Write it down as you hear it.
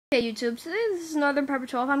Hey YouTube, so this is Northern Prepper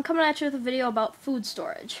 12. I'm coming at you with a video about food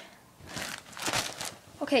storage.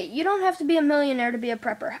 Okay, you don't have to be a millionaire to be a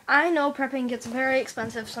prepper. I know prepping gets very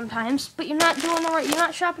expensive sometimes, but you're not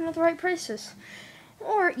shopping at the right prices.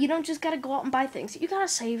 Or you don't just gotta go out and buy things. You gotta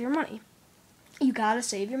save your money. You gotta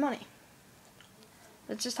save your money.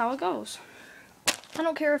 That's just how it goes. I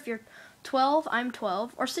don't care if you're 12, I'm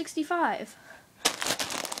 12, or 65.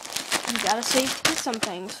 You gotta save for some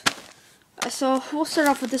things. So we'll start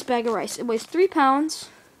off with this bag of rice. It weighs 3 pounds,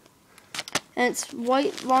 and it's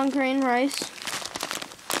white long grain rice.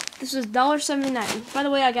 This is $1.79. By the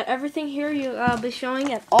way, I got everything here. I'll be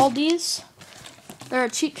showing at Aldi's. They're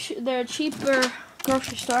a cheaper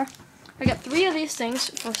grocery store. I got 3 of these things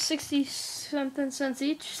for 60-something cents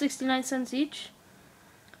each, 69 cents each.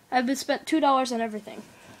 I've been spent $2 on everything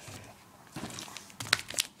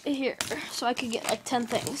here, so I could get like 10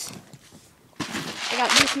 things. I got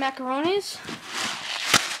these macaronis,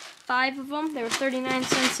 5 of them. They were 39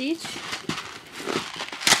 cents each.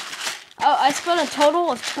 Oh, I spent a total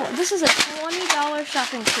of this is a $20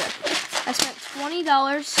 shopping trip. I spent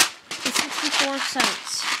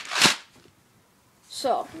 $20.64.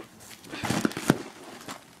 So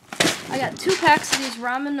I got 2 packs of these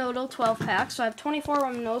ramen noodle 12 packs. So I have 24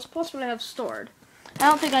 ramen noodles plus what I have stored. I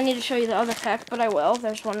don't think I need to show you the other pack, but I will.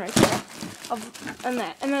 There's one right there. And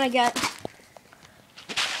then I got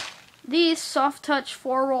these Soft Touch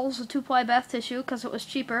 4 rolls of 2-ply bath tissue because it was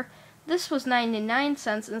cheaper. This was 99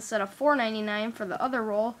 cents instead of $4.99 for the other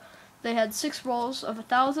roll. They had 6 rolls of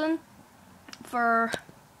 1,000 for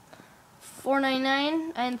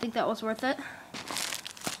 $4.99. I didn't think that was worth it.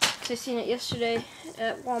 I seen it yesterday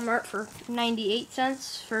at Walmart for 98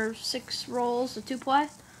 cents for 6 rolls of 2-ply.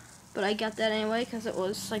 But I got that anyway because it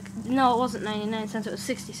was like, no, it wasn't 99 cents, it was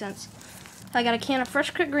 60 cents. I got a can of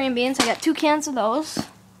fresh cooked green beans. I got 2 cans of those.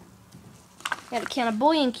 I got a can of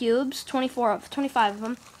bouillon cubes, 25 of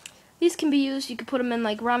them. These can be used, you could put them in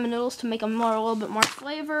like ramen noodles to make them a little bit more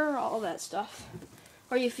flavor, all that stuff.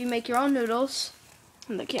 Or if you make your own noodles,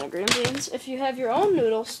 and the can of green beans. If you have your own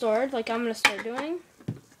noodles stored, like I'm going to start doing.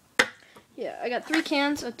 Yeah, I got 3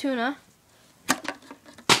 cans of tuna.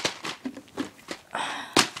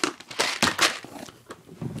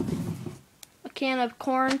 A can of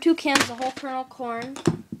corn, 2 cans of whole kernel corn.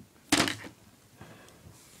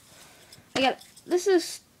 This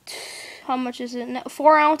is, how much is it?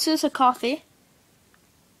 4 ounces of coffee.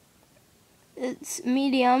 It's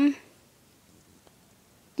medium,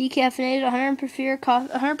 decaffeinated,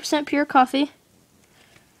 100% pure coffee.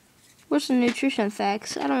 What's the nutrition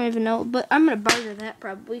facts? I don't even know, but I'm going to barter that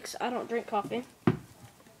probably because I don't drink coffee.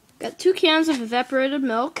 Got 2 cans of evaporated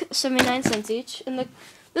milk, 79 cents each. And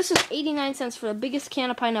this is 89 cents for the biggest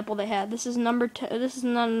can of pineapple they had. This is this is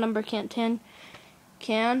not a number 10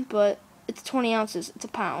 can, but it's 20 ounces. It's a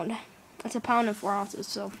pound. It's a pound and 4 ounces.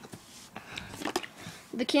 So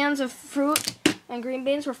the cans of fruit and green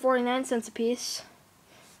beans were 49 cents a piece.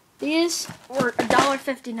 These were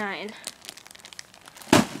 $1.59.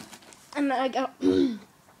 And then I got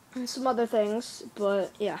some other things,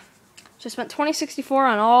 but yeah. So I spent $20.64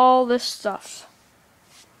 on all this stuff.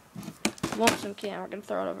 Lonesome can. We're gonna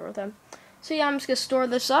throw it over with him. So yeah, I'm just gonna store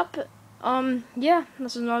this up. Yeah,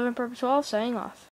 this is Northern Prepper 12 saying off.